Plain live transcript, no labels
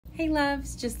Hey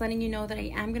loves, just letting you know that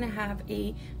I am going to have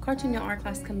a cartoon nail art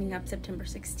class coming up September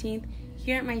 16th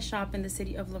here at my shop in the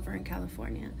city of Laverne,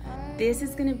 California. This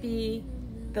is going to be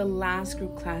the last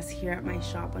group class here at my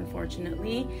shop,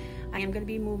 unfortunately. I am going to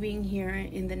be moving here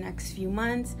in the next few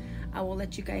months. I will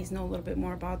let you guys know a little bit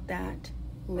more about that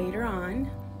later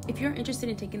on. If you're interested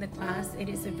in taking the class, it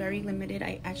is very limited.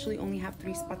 I actually only have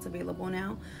 3 spots available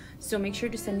now. So make sure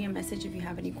to send me a message if you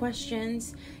have any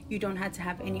questions. You don't have to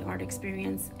have any art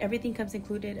experience. Everything comes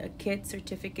included, a kit,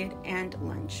 certificate, and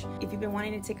lunch. If you've been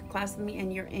wanting to take a class with me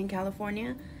and you're in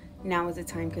California, now is the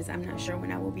time because I'm not sure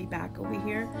when I will be back over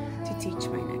here to teach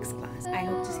my next class. I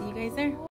hope to see you guys there.